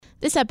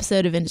This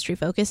episode of Industry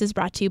Focus is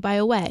brought to you by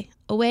Away.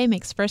 Away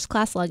makes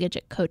first-class luggage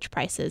at coach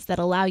prices that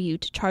allow you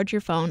to charge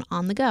your phone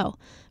on the go.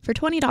 For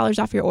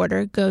 $20 off your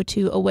order, go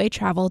to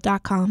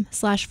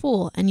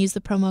awaytravel.com/fool and use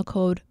the promo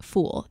code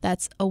FOOL.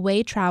 That's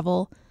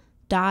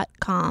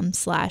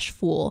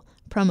awaytravel.com/fool,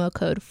 promo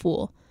code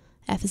FOOL.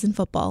 F is in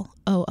football,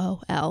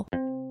 OOL.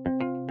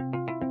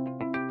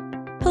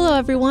 Hello,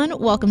 everyone.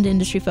 Welcome to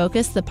Industry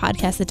Focus, the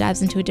podcast that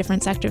dives into a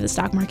different sector of the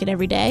stock market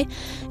every day.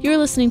 You're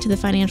listening to the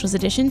Financials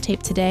Edition,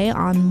 taped today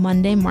on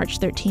Monday, March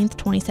 13th,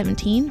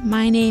 2017.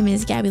 My name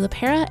is Gabby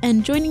LaPera,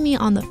 and joining me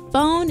on the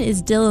phone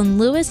is Dylan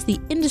Lewis, the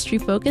Industry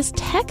Focus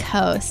tech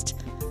host.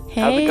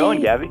 Hey. How's it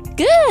going, Gabby?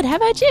 Good. How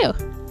about you?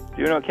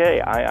 Doing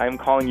okay. I'm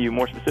calling you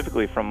more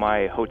specifically from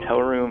my hotel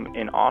room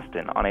in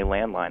Austin on a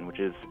landline, which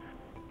is,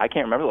 I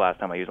can't remember the last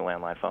time I used a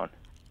landline phone.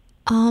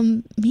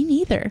 Me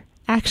neither.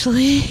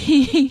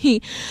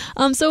 Actually,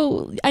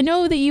 so I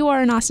know that you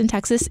are in Austin,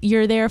 Texas.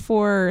 You're there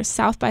for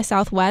South by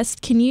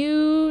Southwest. Can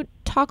you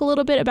talk a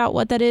little bit about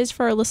what that is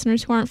for our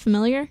listeners who aren't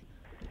familiar?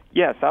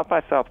 Yeah, South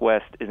by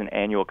Southwest is an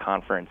annual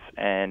conference,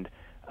 and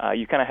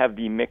you kind of have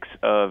the mix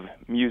of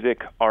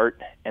music,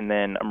 art, and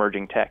then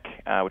emerging tech,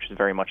 which is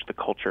very much the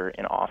culture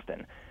in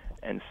Austin.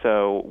 And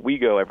so we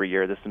go every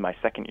year. This is my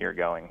second year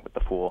going with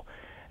the Fool.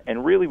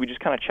 And really, we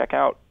just kind of check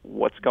out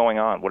what's going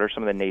on. What are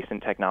some of the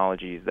nascent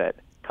technologies that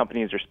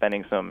companies are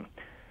spending some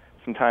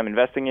time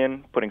investing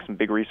in, putting some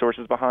big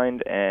resources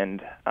behind,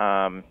 and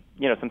some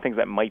things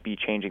that might be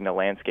changing the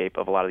landscape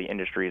of a lot of the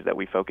industries that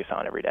we focus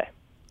on every day.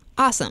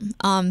 Awesome.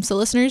 So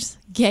listeners,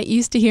 get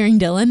used to hearing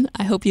Dylan.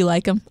 I hope you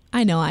like him.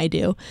 I know I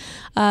do.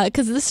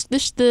 Because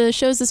the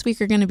shows this week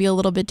are going to be a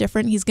little bit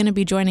different. He's going to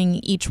be joining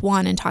each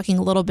one and talking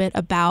a little bit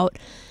about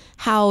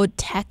how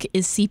tech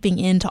is seeping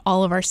into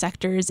all of our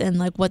sectors and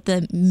like what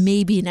the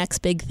maybe next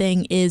big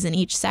thing is in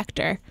each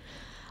sector,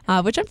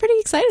 which I'm pretty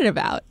excited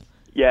about.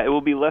 Yeah, it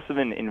will be less of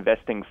an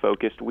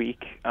investing-focused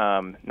week,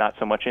 not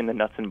so much in the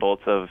nuts and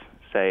bolts of,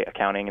 say,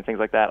 accounting and things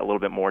like that, a little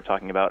bit more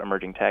talking about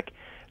emerging tech.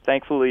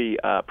 Thankfully,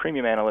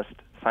 premium analyst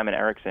Simon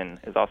Erickson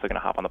is also going to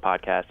hop on the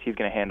podcast. He's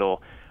going to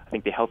handle, I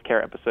think, the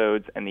healthcare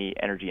episodes and the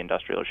energy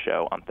industrial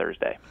show on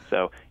Thursday.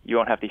 So you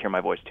won't have to hear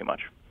my voice too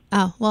much.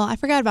 Oh, well, I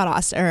forgot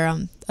about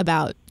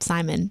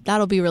Simon.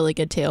 That'll be really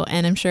good, too.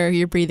 And I'm sure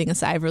you're breathing a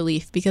sigh of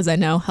relief because I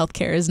know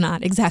healthcare is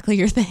not exactly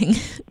your thing.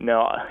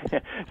 No,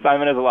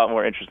 Simon has a lot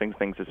more interesting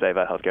things to say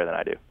about healthcare than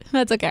I do.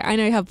 That's okay. I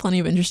know you have plenty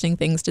of interesting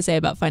things to say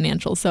about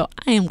financials, so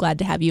I am glad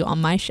to have you on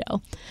my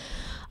show.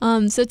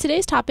 So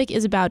today's topic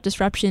is about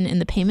disruption in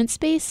the payment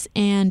space,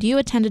 and you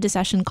attended a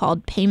session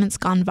called Payments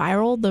Gone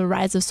Viral, The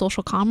Rise of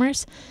Social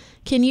Commerce.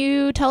 Can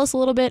you tell us a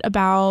little bit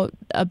about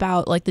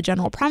like the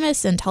general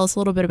premise and tell us a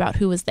little bit about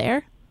who was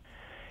there?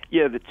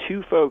 Yeah, the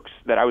two folks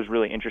that I was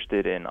really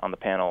interested in on the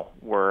panel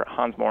were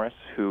Hans Morris,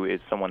 who is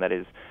someone that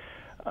is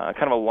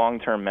kind of a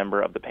long-term member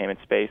of the payment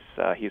space.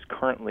 He's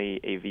currently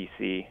a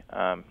VC.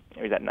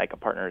 He's at Nika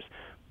Partners,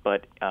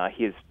 but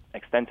he has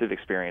extensive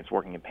experience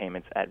working in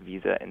payments at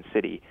Visa and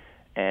Citi.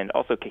 And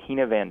also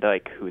Kahina Van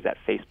Dyke, who is at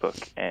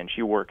Facebook, and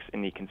she works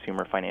in the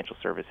consumer financial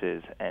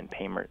services and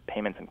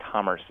payments and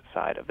commerce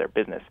side of their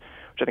business,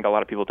 which I think a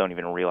lot of people don't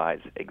even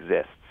realize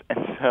exists.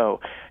 And so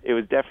it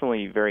was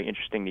definitely very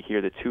interesting to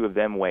hear the two of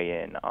them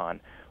weigh in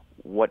on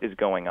what is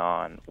going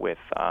on with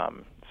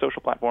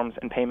social platforms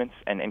and payments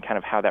and kind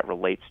of how that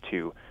relates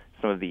to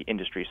some of the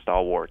industry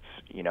stalwarts,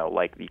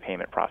 like the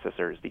payment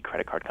processors, the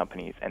credit card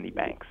companies, and the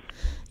banks.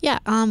 Yeah.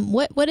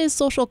 What is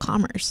social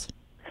commerce?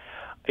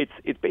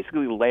 It's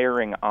basically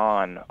layering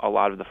on a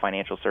lot of the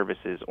financial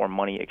services or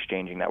money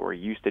exchanging that we're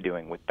used to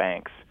doing with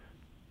banks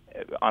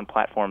on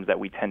platforms that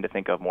we tend to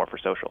think of more for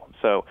social.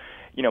 So,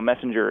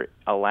 Messenger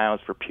allows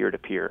for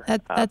peer-to-peer.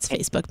 That's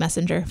Facebook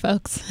Messenger,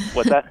 folks.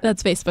 What's that?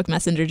 That's Facebook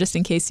Messenger, just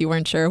in case you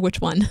weren't sure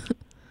which one.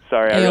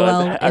 Sorry,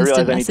 AOL, I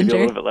realize I need to be a Messenger.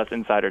 little bit less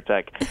insider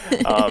tech.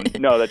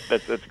 No,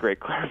 that's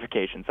great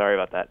clarification. Sorry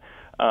about that.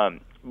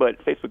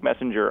 But Facebook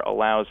Messenger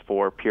allows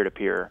for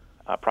peer-to-peer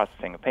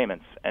processing of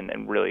payments,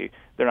 and really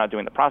they're not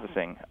doing the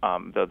processing,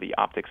 though the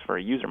optics for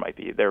a user might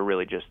be. They're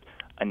really just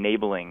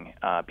enabling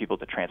people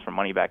to transfer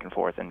money back and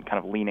forth and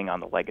kind of leaning on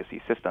the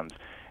legacy systems.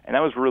 And that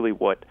was really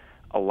what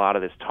a lot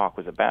of this talk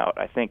was about.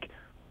 I think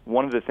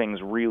one of the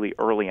things really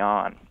early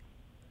on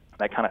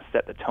that kind of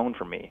set the tone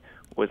for me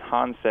was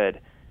Hans said,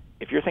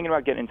 if you're thinking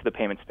about getting into the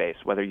payment space,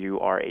 whether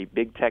you are a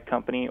big tech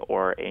company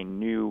or a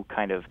new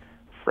kind of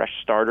fresh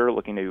starter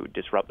looking to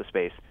disrupt the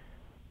space,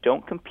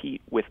 don't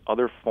compete with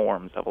other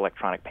forms of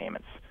electronic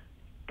payments.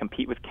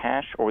 Compete with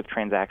cash or with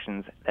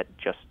transactions that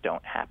just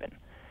don't happen.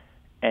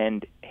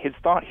 And his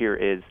thought here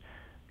is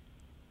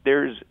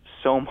there's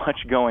so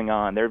much going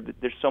on.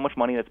 There's so much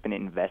money that's been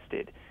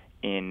invested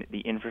in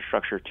the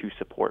infrastructure to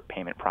support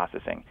payment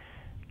processing.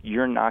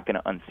 You're not going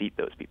to unseat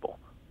those people.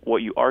 What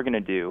you are going to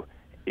do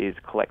is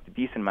collect a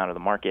decent amount of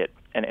the market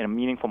and a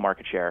meaningful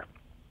market share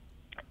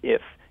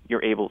if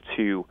you're able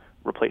to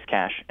replace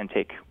cash and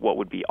take what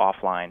would be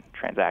offline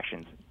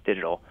transactions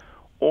digital,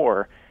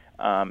 or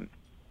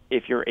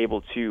if you're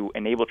able to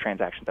enable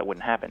transactions that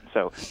wouldn't happen.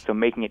 So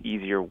making it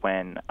easier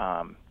when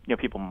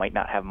people might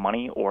not have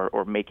money,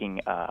 or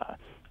making a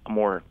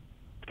more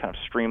kind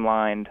of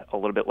streamlined, a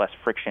little bit less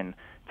friction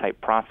type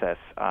process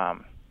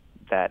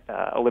that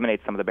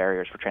eliminates some of the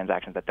barriers for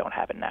transactions that don't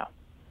happen now.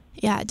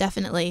 Yeah,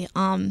 definitely.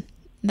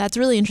 That's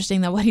really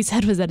interesting that what he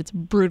said was that it's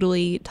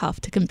brutally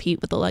tough to compete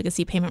with the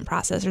legacy payment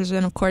processors.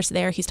 And of course,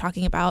 there he's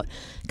talking about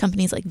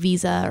companies like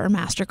Visa or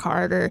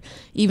MasterCard or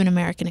even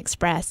American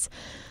Express.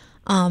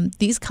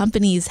 These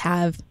companies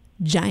have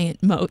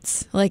giant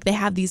moats. Like, they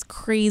have these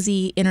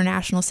crazy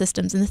international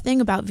systems. And the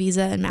thing about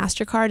Visa and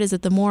MasterCard is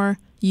that the more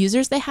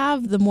users they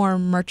have, the more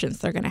merchants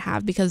they're going to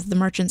have, because the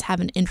merchants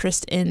have an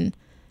interest in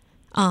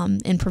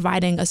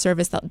providing a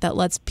service that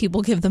lets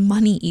people give them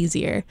money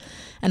easier.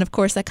 And of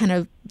course, that kind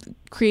of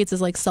creates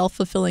this like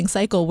self-fulfilling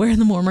cycle where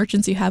the more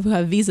merchants you have who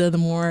have Visa, the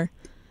more,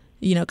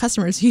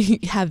 customers you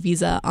have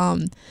Visa.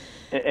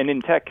 And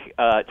in tech,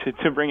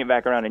 to bring it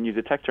back around and use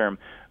a tech term,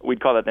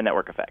 we'd call that the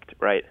network effect,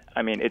 right?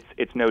 I mean,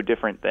 it's no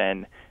different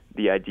than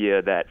the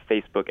idea that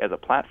Facebook as a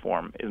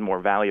platform is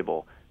more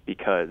valuable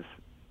because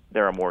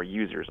there are more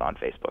users on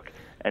Facebook.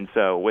 And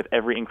so with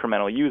every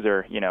incremental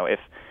user,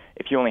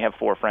 if you only have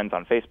 4 friends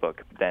on Facebook,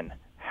 then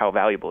how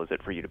valuable is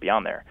it for you to be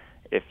on there?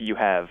 If you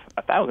have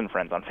 1,000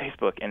 friends on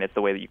Facebook and it's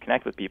the way that you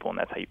connect with people and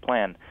that's how you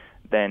plan,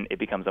 then it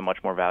becomes a much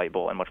more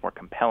valuable and much more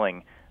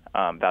compelling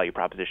value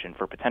proposition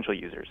for potential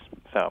users.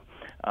 So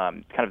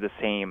kind of the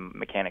same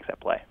mechanics at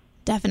play.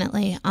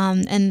 Definitely.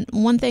 And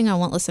one thing I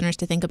want listeners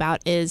to think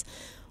about is,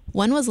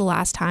 when was the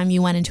last time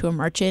you went into a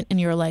merchant and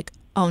you were like,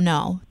 oh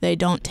no, they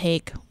don't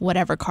take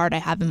whatever card I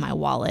have in my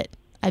wallet?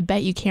 I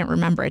bet you can't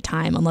remember a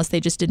time, unless they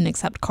just didn't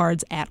accept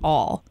cards at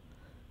all.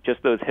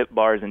 Just those hip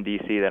bars in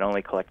D.C. that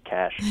only collect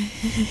cash.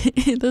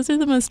 Those are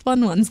the most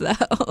fun ones,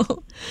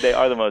 though. They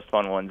are the most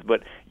fun ones,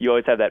 but you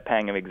always have that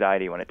pang of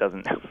anxiety when it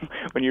doesn't,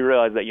 when you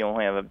realize that you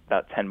only have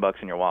about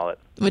 $10 in your wallet.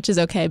 Which is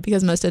okay,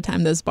 because most of the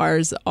time those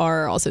bars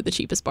are also the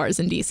cheapest bars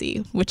in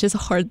D.C., which is a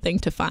hard thing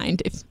to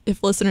find.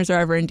 If listeners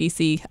are ever in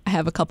D.C., I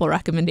have a couple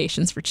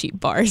recommendations for cheap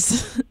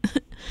bars.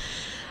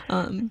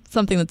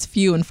 Something that's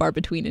few and far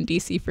between in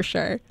D.C. for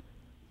sure.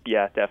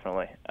 Yeah,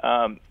 definitely.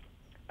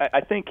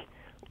 I think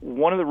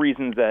one of the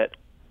reasons that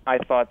I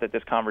thought that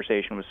this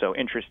conversation was so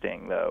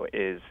interesting, though,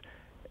 is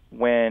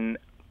when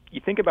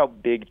you think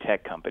about big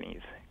tech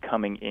companies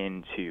coming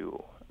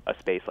into a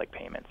space like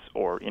payments,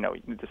 or,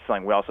 this is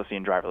something we also see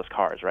in driverless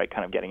cars, right?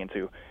 Kind of getting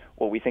into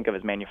what we think of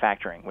as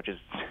manufacturing, which is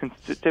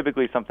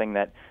typically something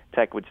that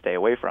tech would stay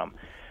away from.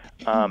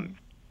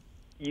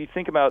 You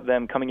think about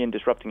them coming in,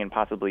 disrupting, and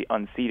possibly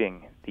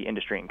unseating the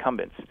industry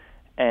incumbents.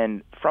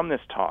 And from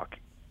this talk,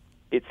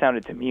 it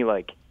sounded to me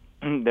like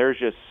there's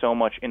just so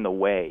much in the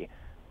way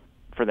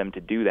for them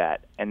to do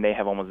that, and they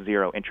have almost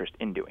zero interest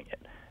in doing it.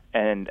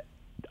 And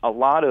a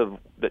lot of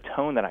the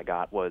tone that I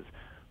got was,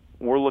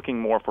 we're looking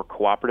more for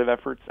cooperative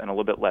efforts and a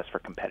little bit less for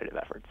competitive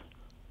efforts.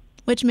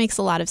 Which makes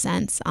a lot of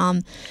sense.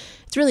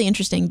 It's really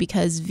interesting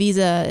because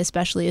Visa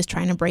especially is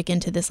trying to break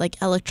into this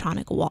like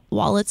electronic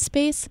wallet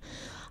space.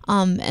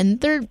 And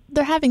they're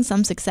having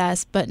some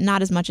success, but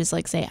not as much as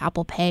like, say,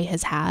 Apple Pay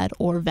has had,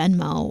 or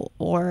Venmo,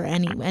 or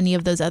any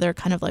of those other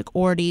kind of like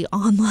already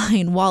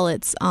online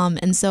wallets.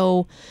 And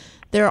so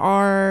there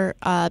are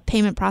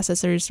payment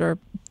processors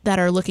that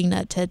are looking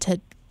to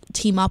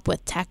team up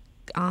with tech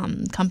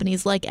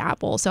companies like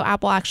Apple. So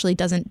Apple actually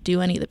doesn't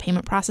do any of the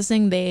payment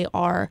processing. They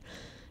are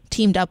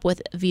teamed up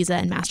with Visa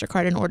and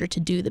MasterCard in order to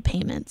do the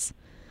payments.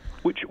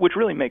 Which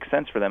really makes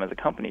sense for them as a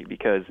company,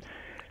 because,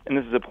 and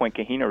this is a point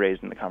Kahina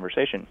raised in the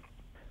conversation,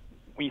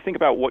 when you think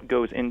about what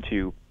goes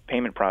into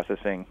payment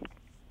processing,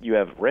 you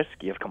have risk,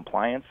 you have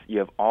compliance, you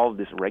have all of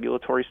this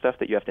regulatory stuff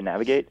that you have to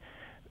navigate.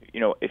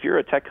 If you're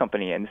a tech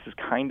company and this is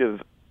kind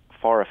of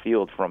far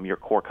afield from your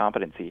core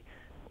competency,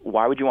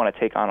 why would you want to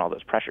take on all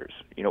those pressures?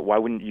 Why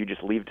wouldn't you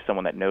just leave to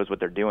someone that knows what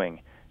they're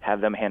doing,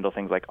 have them handle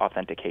things like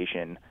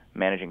authentication,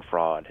 managing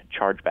fraud,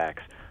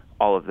 chargebacks,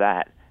 all of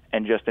that,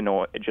 and just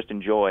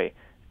enjoy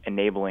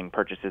enabling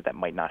purchases that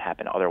might not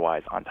happen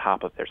otherwise on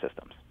top of their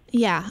systems?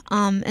 Yeah,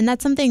 and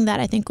that's something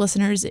that I think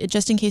listeners,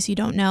 just in case you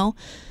don't know,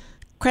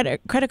 credit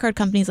card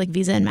companies like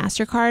Visa and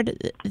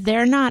MasterCard,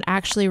 they're not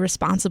actually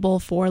responsible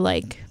for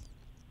like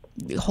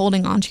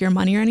holding on to your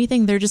money or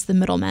anything. They're just the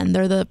middlemen.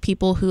 They're the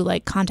people who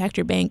like contact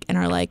your bank and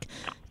are like,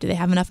 do they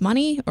have enough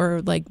money,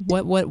 or like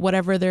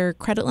whatever their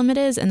credit limit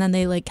is, and then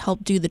they like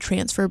help do the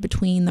transfer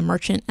between the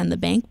merchant and the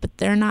bank, but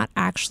they're not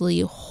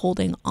actually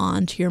holding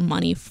on to your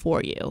money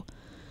for you.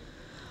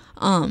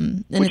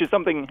 Which is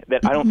something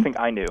that I don't think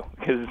I knew,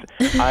 because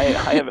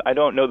I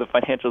don't know the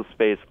financial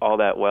space all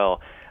that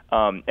well.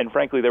 And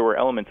frankly, there were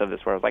elements of this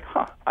where I was like,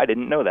 I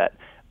didn't know that.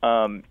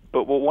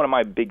 But one of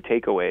my big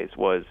takeaways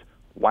was,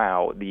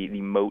 wow, the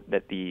moat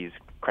that these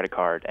credit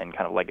card and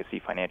kind of legacy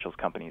financials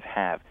companies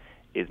have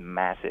is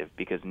massive,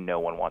 because no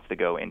one wants to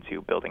go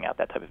into building out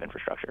that type of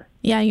infrastructure.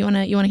 Yeah, you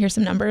wanna hear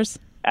some numbers?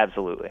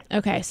 Absolutely.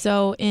 Okay,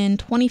 so in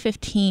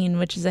 2015,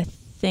 which is I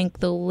think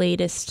the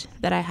latest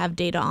that I have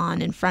data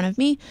on in front of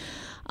me,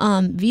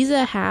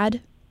 Visa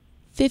had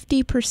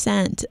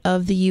 50%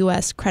 of the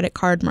U.S. credit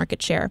card market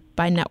share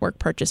by network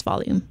purchase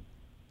volume.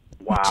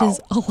 Wow. which is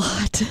a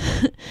lot.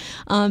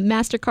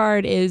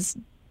 MasterCard is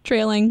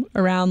trailing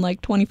around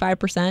like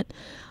 25%.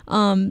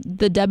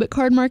 The debit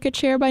card market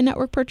share by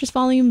network purchase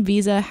volume,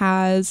 Visa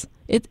has,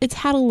 it's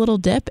had a little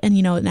dip, and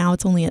now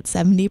it's only at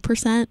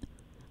 70%.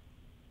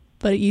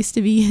 But it used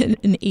to be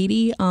an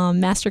 80.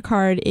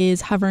 MasterCard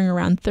is hovering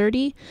around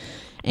 30.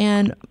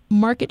 And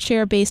market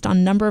share based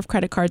on number of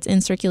credit cards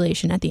in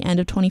circulation at the end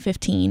of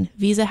 2015,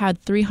 Visa had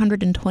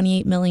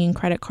 328 million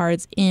credit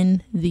cards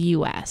in the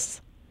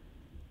U.S.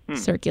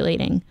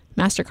 circulating.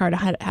 MasterCard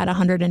had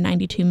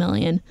 192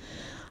 million,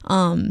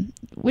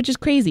 which is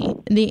crazy.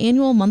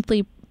 The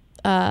monthly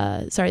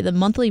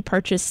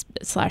purchase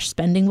 /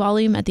 spending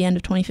volume at the end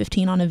of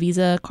 2015 on a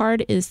Visa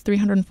card is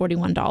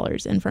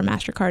 $341, and for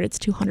MasterCard, it's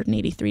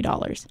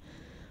 $283.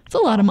 It's a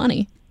lot of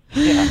money,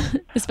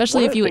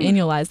 especially if you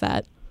annualize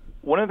that.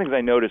 One of the things I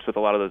noticed with a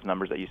lot of those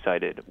numbers that you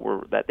cited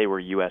were that they were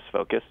U.S.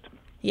 focused.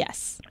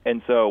 Yes.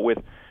 And so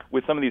with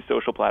some of these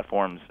social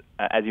platforms,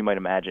 as you might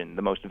imagine,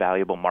 the most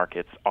valuable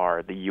markets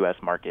are the U.S.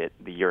 market,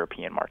 the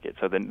European market,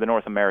 so the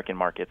North American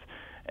markets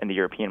and the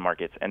European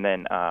markets. And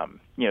then,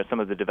 some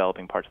of the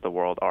developing parts of the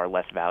world are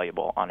less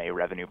valuable on a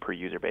revenue per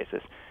user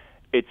basis.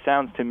 It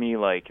sounds to me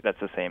like that's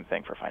the same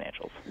thing for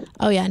financials.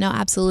 Oh, yeah, no,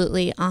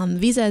 absolutely.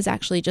 Visa has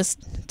actually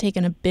just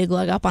taken a big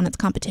leg up on its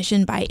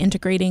competition by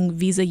integrating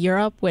Visa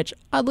Europe, which,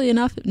 oddly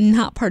enough,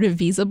 not part of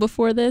Visa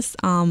before this,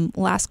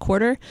 last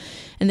quarter.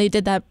 And they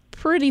did that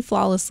pretty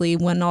flawlessly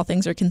when all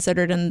things are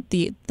considered, and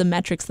the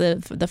metrics,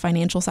 the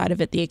financial side of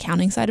it, the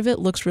accounting side of it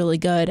looks really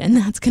good. And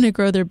that's going to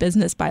grow their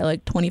business by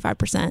like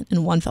 25%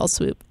 in one fell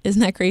swoop.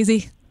 Isn't that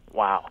crazy?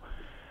 Wow.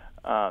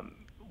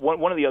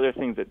 One of the other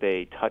things that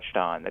they touched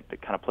on that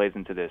kind of plays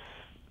into this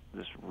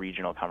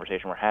regional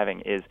conversation we're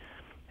having is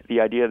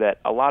the idea that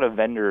a lot of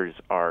vendors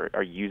are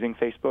using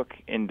Facebook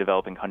in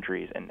developing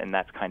countries, and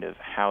that's kind of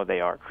how they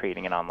are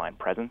creating an online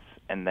presence.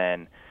 And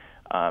then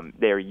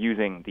they are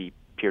using the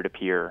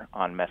peer-to-peer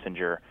on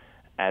Messenger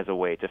as a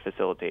way to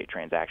facilitate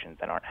transactions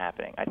that aren't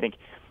happening. I think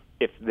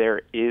if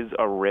there is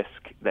a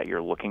risk that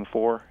you're looking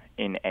for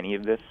in any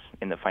of this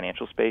in the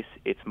financial space,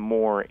 it's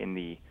more in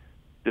the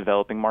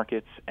developing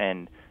markets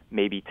and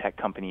maybe tech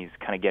companies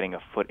kind of getting a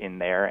foot in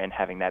there and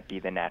having that be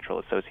the natural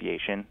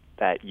association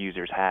that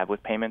users have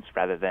with payments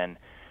rather than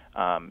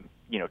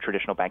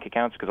traditional bank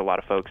accounts, because a lot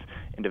of folks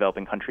in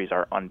developing countries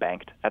are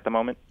unbanked at the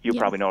moment. You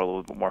probably know a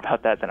little bit more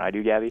about that than I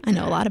do, Gabby. I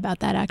know a lot about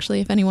that,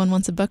 actually. If anyone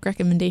wants a book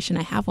recommendation,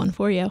 I have one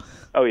for you.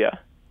 Oh, yeah?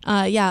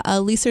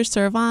 Lisa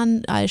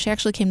Servan, she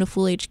actually came to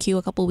Fool HQ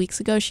a couple weeks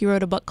ago. She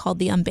wrote a book called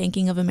The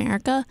Unbanking of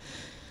America.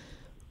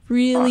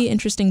 Really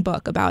interesting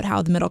book about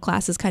how the middle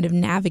class is kind of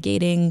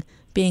navigating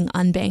being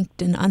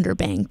unbanked and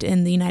underbanked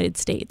in the United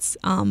States.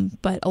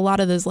 But a lot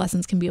of those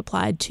lessons can be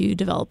applied to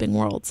developing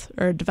worlds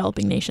or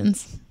developing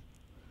nations.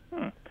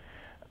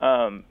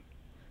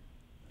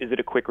 Is it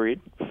a quick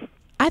read?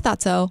 I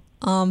thought so.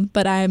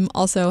 But I'm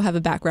also have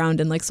a background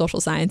in like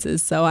social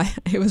sciences, so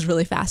it was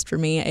really fast for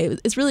me.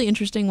 It's really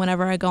interesting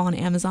whenever I go on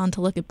Amazon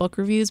to look at book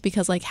reviews,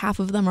 because like half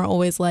of them are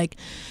always like,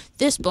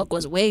 this book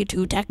was way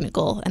too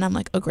technical. And I'm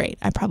like, oh, great.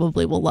 I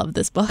probably will love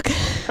this book.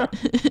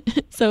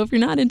 So if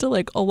you're not into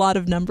like a lot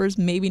of numbers,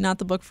 maybe not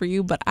the book for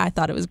you, but I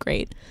thought it was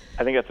great.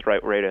 I think that's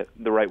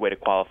the right way to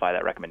qualify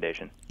that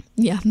recommendation.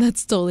 Yeah,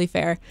 that's totally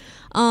fair.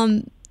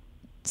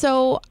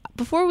 So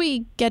before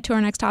we get to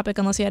our next topic,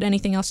 unless you had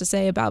anything else to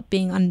say about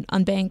being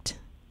unbanked.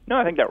 No,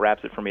 I think that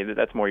wraps it for me.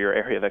 That's more your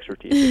area of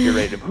expertise. If you're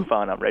ready to move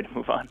on, I'm ready to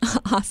move on.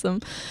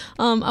 Awesome.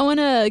 I want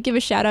to give a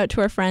shout out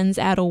to our friends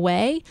at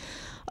Away.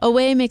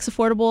 Away makes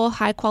affordable,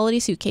 high-quality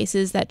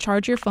suitcases that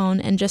charge your phone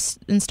and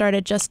start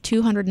at just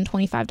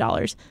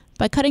 $225.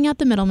 By cutting out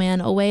the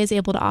middleman, Away is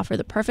able to offer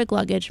the perfect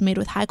luggage made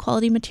with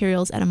high-quality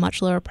materials at a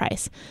much lower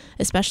price,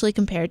 especially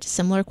compared to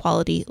similar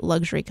quality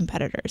luxury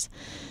competitors.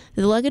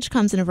 The luggage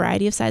comes in a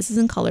variety of sizes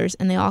and colors,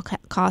 and they all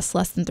cost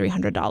less than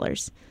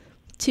 $300.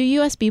 2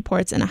 USB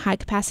ports and a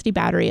high-capacity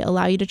battery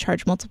allow you to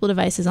charge multiple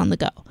devices on the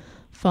go: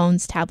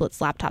 phones, tablets,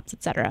 laptops,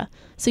 etc.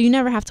 So you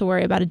never have to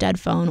worry about a dead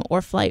phone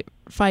or fight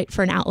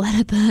for an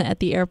outlet at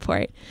the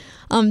airport.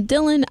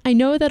 Dylan, I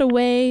know that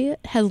Away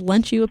has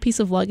lent you a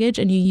piece of luggage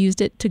and you used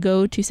it to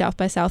go to South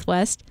by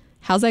Southwest.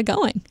 How's that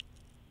going?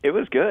 It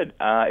was good.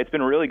 It's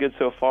been really good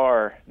so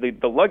far.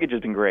 The luggage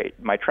has been great.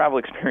 My travel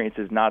experience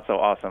is not so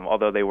awesome,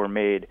 although they were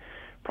made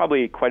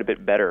probably quite a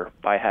bit better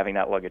by having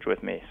that luggage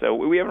with me. So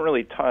we haven't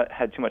really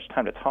had too much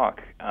time to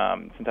talk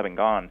since I've been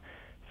gone.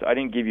 So I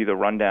didn't give you the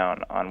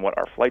rundown on what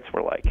our flights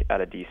were like out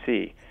of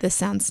D.C. This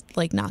sounds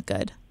like not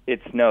good.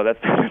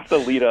 That's the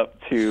lead up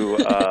to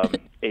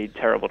a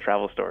terrible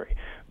travel story.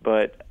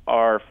 But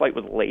our flight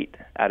was late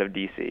out of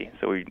D.C.,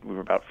 so we were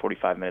about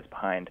 45 minutes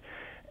behind.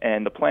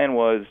 And the plan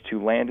was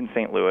to land in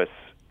St. Louis,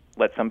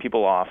 let some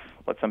people off,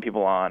 let some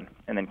people on,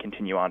 and then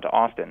continue on to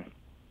Austin.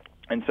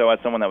 And so as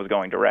someone that was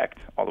going direct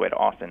all the way to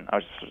Austin, I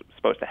was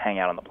supposed to hang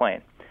out on the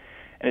plane.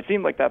 And it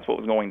seemed like that's what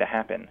was going to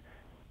happen.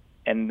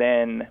 And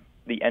then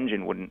the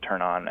engine wouldn't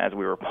turn on as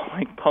we were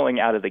pulling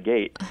out of the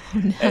gate. Oh,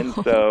 no. And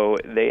so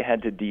they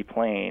had to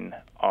deplane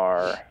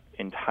our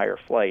entire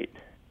flight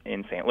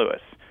in St. Louis.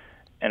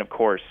 And of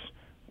course,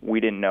 We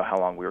didn't know how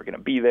long we were going to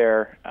be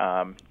there.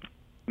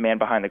 Man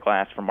behind the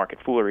glass from Market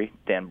Foolery,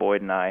 Dan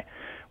Boyd, and I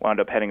wound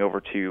up heading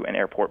over to an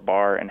airport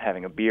bar and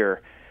having a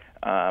beer.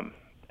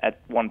 At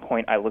one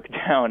point, I looked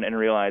down and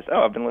realized,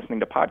 I've been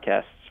listening to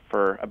podcasts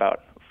for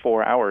about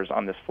 4 hours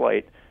on this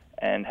flight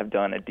and have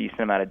done a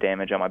decent amount of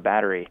damage on my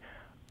battery.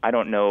 I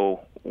don't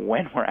know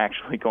when we're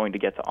actually going to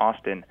get to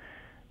Austin.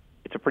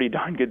 It's a pretty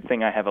darn good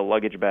thing I have a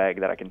luggage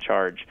bag that I can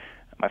charge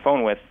my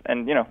phone with.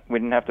 And, we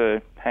didn't have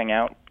to hang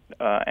out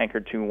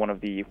anchored to one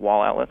of the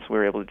wall outlets. We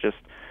were able to just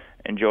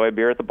enjoy a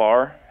beer at the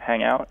bar,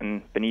 hang out,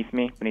 and beneath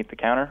the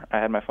counter, I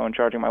had my phone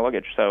charging my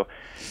luggage. So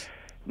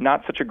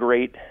not such a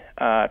great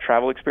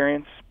travel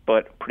experience,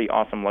 but pretty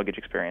awesome luggage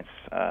experience.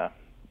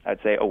 I'd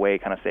say Away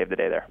kind of saved the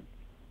day there.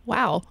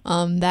 Wow,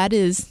 that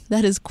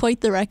is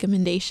quite the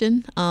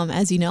recommendation.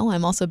 As you know,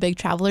 I'm also a big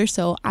traveler,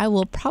 so I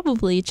will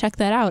probably check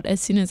that out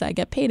as soon as I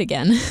get paid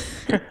again.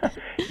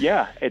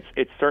 Yeah,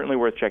 it's certainly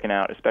worth checking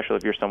out, especially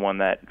if you're someone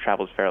that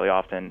travels fairly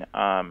often.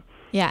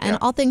 And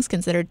all things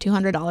considered,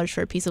 $200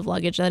 for a piece of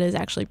luggage, that is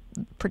actually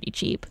pretty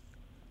cheap.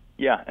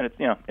 Yeah, and it's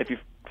if you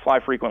fly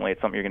frequently,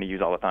 it's something you're going to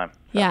use all the time.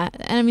 So. Yeah,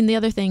 and I mean, the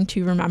other thing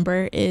to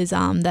remember is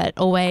that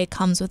Away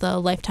comes with a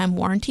lifetime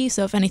warranty,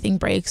 so if anything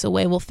breaks,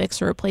 Away will fix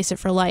or replace it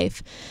for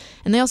life.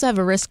 And they also have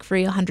a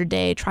risk-free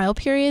 100-day trial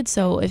period,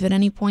 so if at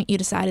any point you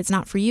decide it's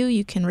not for you,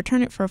 you can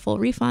return it for a full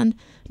refund,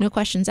 no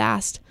questions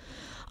asked.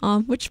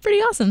 Which is pretty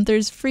awesome.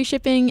 There's free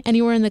shipping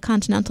anywhere in the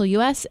continental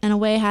U.S., and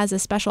Away has a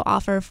special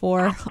offer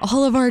for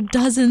all of our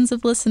dozens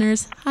of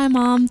listeners. Hi,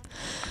 Mom.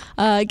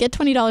 Get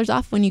 $20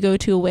 off when you go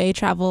to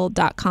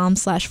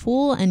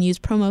awaytravel.com/fool and use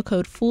promo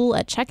code FOOL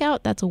at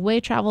checkout. That's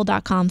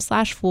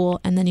awaytravel.com/fool,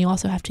 and then you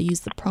also have to use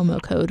the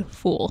promo code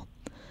FOOL.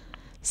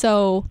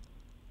 So,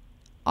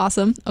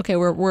 awesome. Okay,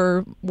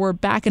 we're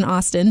back in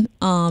Austin.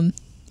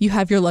 You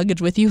have your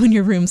luggage with you in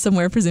your room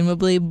somewhere,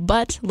 presumably,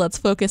 but let's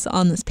focus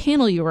on this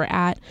panel you were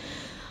at.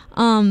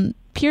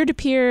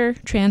 Peer-to-peer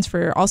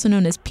transfer, also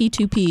known as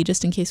P2P,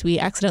 just in case we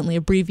accidentally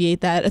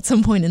abbreviate that at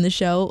some point in the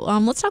show.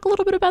 Let's talk a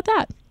little bit about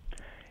that.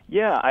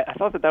 Yeah, I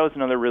thought that was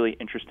another really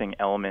interesting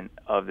element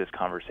of this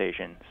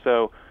conversation.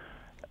 So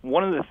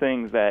one of the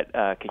things that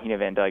Kahina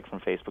Van Dyke from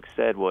Facebook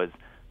said was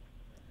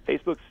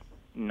Facebook's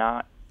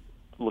not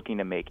looking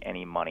to make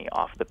any money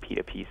off the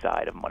P2P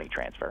side of money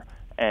transfer.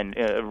 And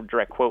a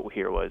direct quote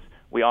here was,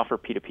 we offer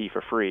P2P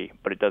for free,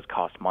 but it does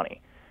cost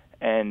money.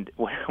 And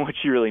what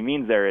she really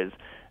means there is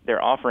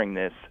they're offering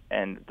this,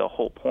 and the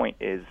whole point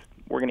is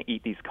we're going to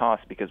eat these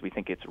costs because we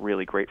think it's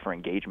really great for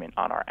engagement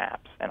on our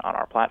apps and on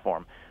our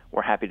platform.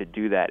 We're happy to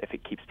do that if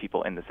it keeps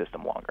people in the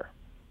system longer.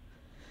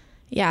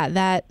 Yeah,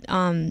 that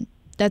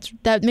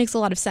makes a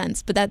lot of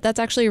sense. But that's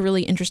actually a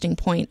really interesting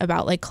point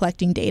about like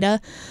collecting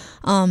data.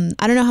 I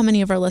don't know how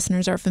many of our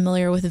listeners are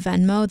familiar with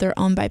Venmo. They're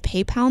owned by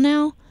PayPal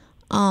now.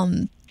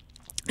 And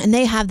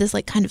they have this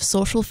like kind of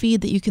social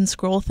feed that you can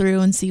scroll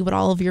through and see what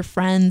all of your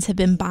friends have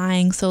been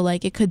buying. So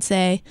like it could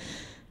say,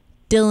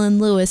 Dylan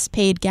Lewis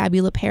paid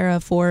Gabby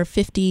LaPera for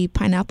 50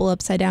 pineapple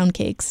upside down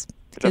cakes.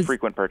 It's a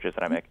frequent purchase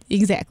that I make.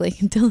 Exactly.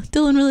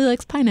 Dylan really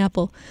likes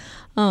pineapple.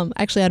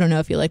 Actually, I don't know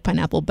if you like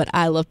pineapple, but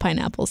I love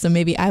pineapple. So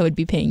maybe I would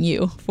be paying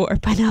you for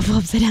pineapple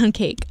upside down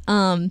cake.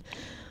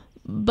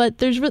 But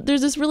there's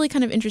this really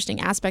kind of interesting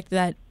aspect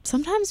that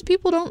sometimes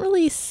people don't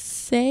really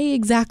say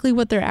exactly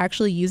what they're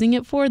actually using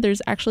it for.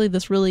 There's actually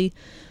this really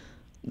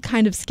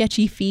kind of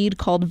sketchy feed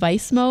called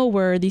Vicemo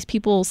where these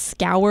people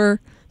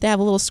they have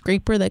a little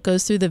scraper that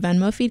goes through the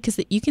Venmo feed because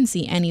you can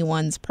see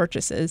anyone's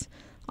purchases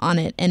on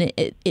it. And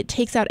it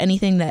takes out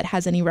anything that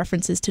has any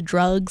references to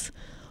drugs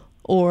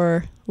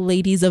or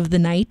ladies of the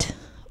night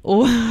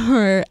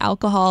or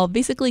alcohol,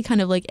 basically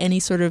kind of like any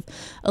sort of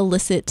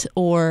illicit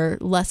or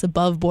less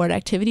above board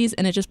activities,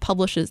 and it just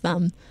publishes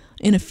them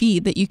in a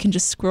feed that you can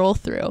just scroll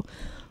through.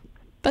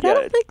 But yeah. I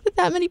don't think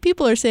that many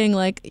people are saying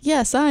like,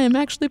 yes, I am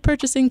actually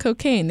purchasing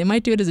cocaine. They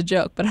might do it as a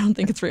joke, but I don't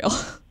think it's real.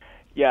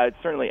 Yeah, it's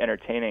certainly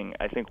entertaining.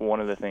 I think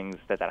one of the things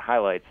that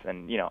highlights,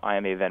 and I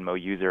am a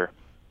Venmo user,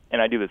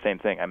 and I do the same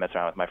thing. I mess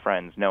around with my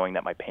friends knowing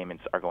that my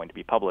payments are going to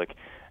be public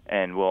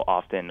and will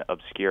often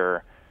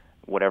obscure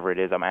whatever it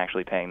is I'm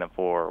actually paying them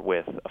for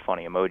with a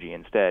funny emoji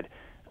instead,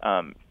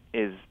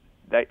 is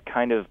that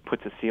kind of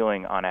puts a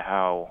ceiling on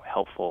how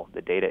helpful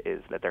the data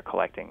is that they're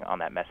collecting on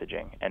that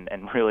messaging and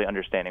really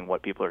understanding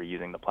what people are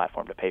using the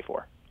platform to pay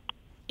for.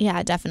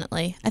 Yeah,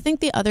 definitely. I think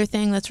the other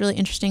thing that's really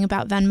interesting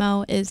about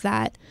Venmo is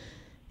that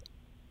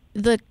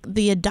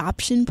the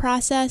adoption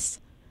process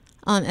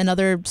and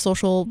other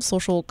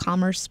social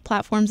commerce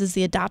platforms is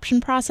the adoption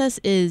process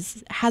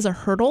has a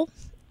hurdle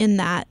in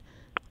that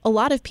a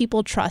lot of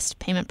people trust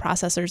payment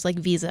processors like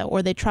Visa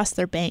or they trust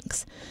their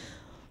banks.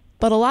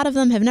 But a lot of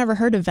them have never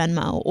heard of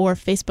Venmo or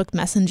Facebook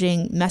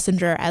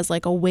Messenger as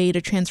like a way to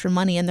transfer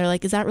money. And they're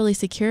like, is that really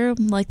secure?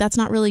 Like, that's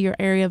not really your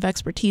area of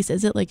expertise.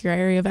 Is it? Like, your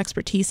area of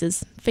expertise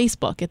is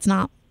Facebook. It's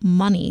not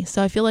money.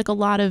 So I feel like a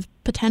lot of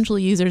potential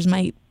users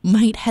might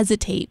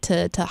hesitate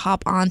to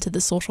hop onto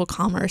the social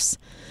commerce,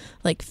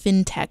 like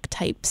fintech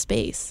type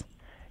space.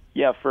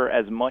 Yeah, for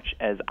as much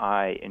as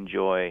I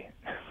enjoy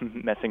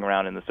messing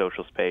around in the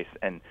social space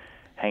and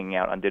hanging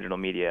out on digital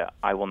media,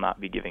 I will not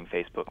be giving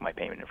Facebook my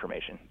payment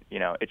information.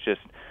 It's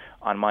just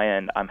on my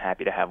end, I'm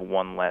happy to have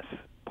one less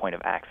point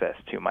of access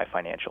to my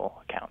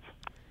financial accounts.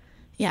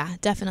 Yeah,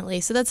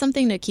 definitely. So that's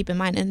something to keep in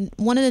mind. And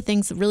one of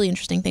the really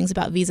interesting things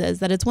about Visa is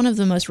that it's one of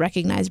the most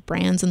recognized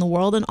brands in the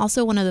world and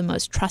also one of the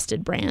most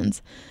trusted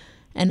brands.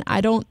 And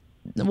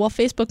while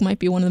Facebook might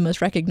be one of the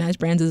most recognized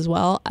brands as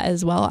well,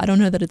 I don't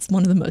know that it's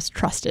one of the most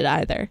trusted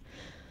either.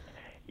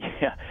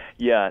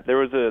 Yeah. There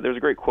was a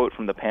great quote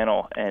from the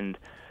panel, and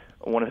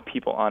one of the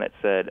people on it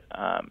said,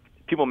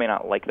 people may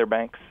not like their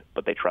banks,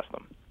 but they trust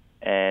them.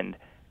 And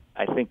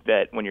I think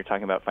that when you're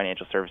talking about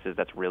financial services,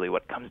 that's really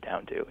what it comes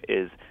down to,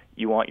 is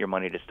you want your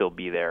money to still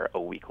be there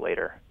a week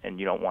later, and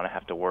you don't want to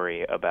have to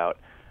worry about,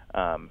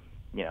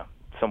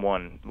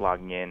 someone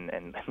logging in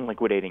and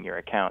liquidating your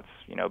accounts,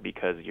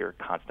 because you're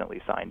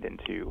constantly signed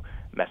into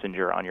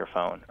Messenger on your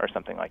phone or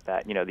something like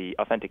that. The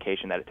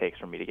authentication that it takes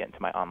for me to get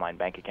into my online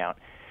bank account,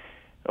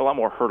 a lot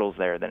more hurdles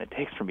there than it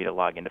takes for me to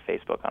log into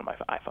Facebook on my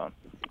iPhone.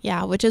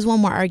 Yeah, which is one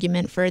more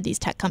argument for these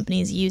tech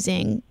companies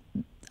using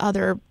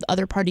other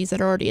parties that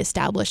are already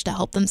established to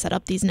help them set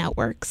up these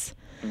networks.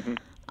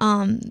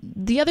 Mm-hmm.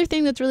 The other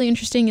thing that's really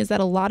interesting is that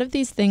a lot of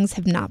these things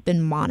have not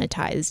been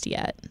monetized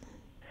yet.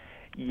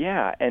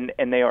 Yeah, and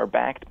they are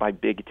backed by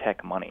big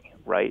tech money,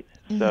 right?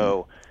 Mm-hmm.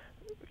 So,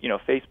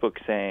 Facebook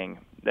saying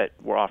that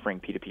we're offering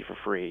P2P for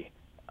free,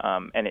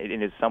 and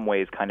it is some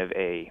ways kind of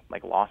a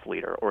loss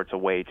leader, or it's a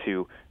way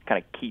to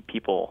kind of keep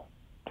people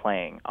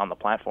playing on the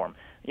platform.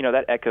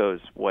 That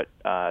echoes what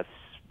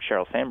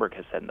Sheryl Sandberg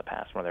has said in the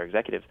past, one of their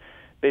executives,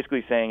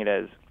 basically saying it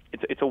as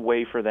it's a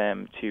way for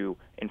them to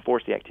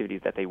enforce the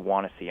activities that they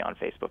want to see on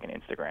Facebook and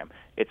Instagram.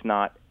 It's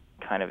not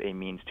kind of a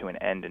means to an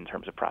end in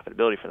terms of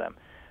profitability for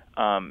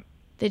them.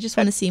 They just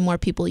want to see more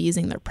people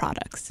using their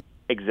products.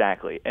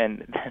 Exactly.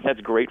 And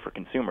that's great for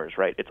consumers,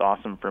 right? It's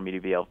awesome for me to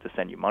be able to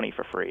send you money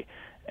for free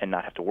and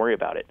not have to worry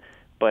about it.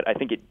 But I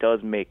think it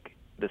does make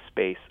the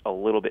space a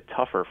little bit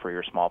tougher for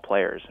your small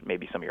players,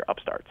 maybe some of your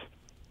upstarts.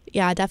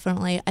 Yeah,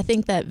 definitely. I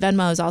think that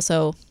Venmo is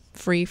also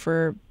free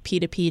for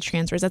P2P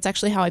transfers. That's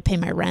actually how I pay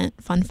my rent.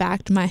 Fun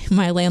fact, my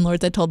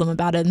landlords, I told them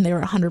about it and they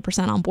were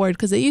 100% on board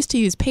because they used to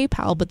use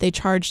PayPal, but they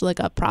charged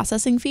a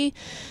processing fee.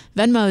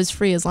 Venmo is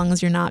free as long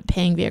as you're not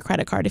paying via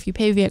credit card. If you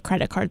pay via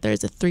credit card,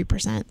 there's a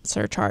 3%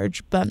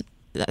 surcharge. But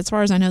as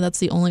far as I know, that's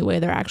the only way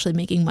they're actually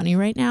making money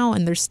right now,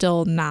 and they're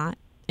still not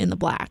in the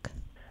black.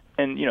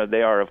 And,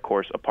 they are, of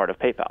course, a part of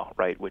PayPal,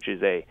 right, which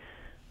is a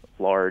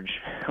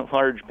large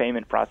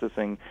payment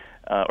processing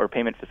or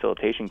payment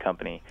facilitation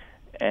company.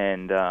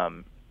 And,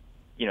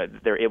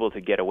 they're able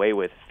to get away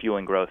with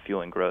fueling growth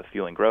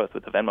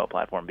with the Venmo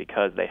platform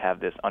because they have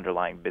this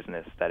underlying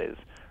business that is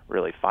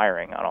really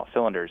firing on all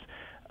cylinders.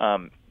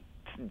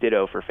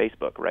 Ditto for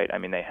Facebook, right? I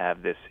mean, they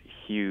have this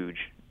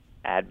huge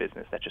ad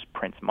business that just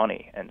prints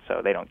money, and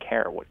so they don't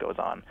care what goes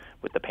on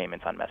with the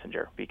payments on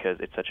Messenger because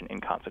it's such an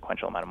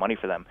inconsequential amount of money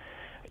for them.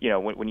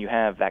 When you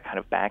have that kind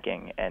of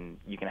backing and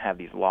you can have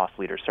these loss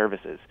leader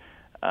services,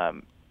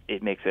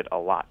 it makes it a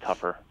lot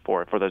tougher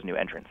for those new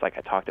entrants. Like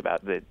I talked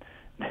about, that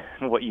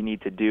what you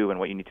need to do and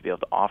what you need to be able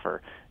to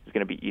offer is going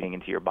to be eating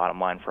into your bottom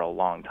line for a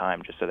long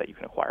time just so that you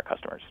can acquire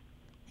customers.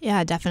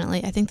 Yeah,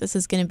 definitely. I think this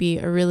is going to be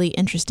a really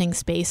interesting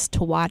space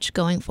to watch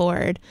going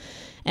forward,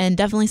 and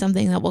definitely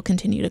something that we'll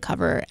continue to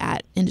cover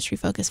at Industry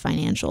Focus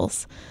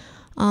Financials.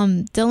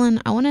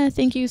 Dylan, I want to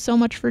thank you so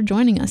much for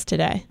joining us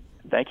today.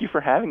 Thank you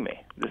for having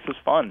me. This was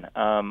fun.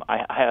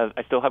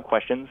 I still have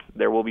questions.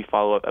 There will be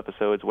follow-up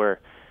episodes where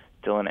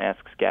Dylan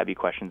asks Gabby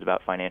questions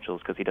about financials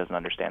because he doesn't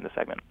understand the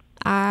segment.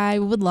 I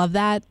would love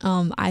that.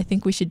 I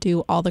think we should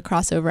do all the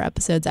crossover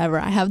episodes ever.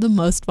 I have the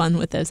most fun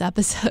with those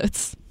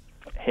episodes.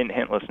 Hint,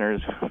 hint,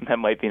 listeners, that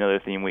might be another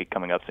theme week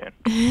coming up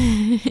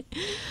soon.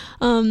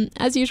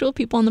 As usual,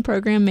 people on the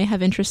program may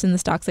have interest in the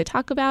stocks they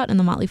talk about, and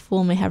the Motley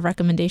Fool may have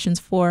recommendations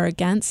for or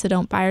against, so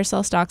don't buy or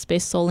sell stocks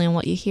based solely on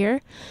what you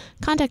hear.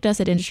 Contact us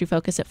at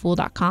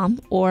industryfocus@fool.com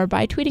or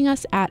by tweeting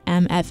us at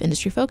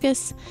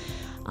MFIndustryFocus.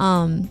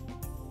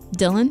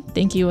 Dylan,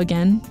 thank you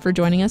again for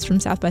joining us from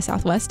South by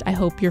Southwest. I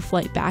hope your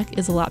flight back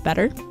is a lot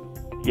better.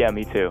 Yeah,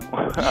 me too.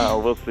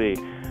 We'll see.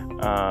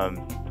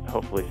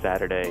 Hopefully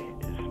Saturday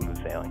is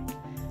smooth sailing.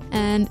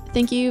 And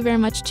thank you very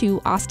much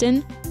to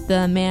Austin,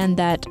 the man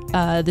that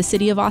the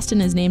city of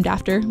Austin is named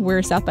after,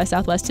 where South by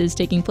Southwest is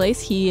taking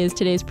place. He is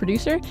today's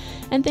producer.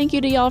 And thank you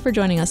to y'all for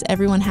joining us.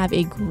 Everyone have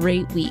a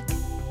great week.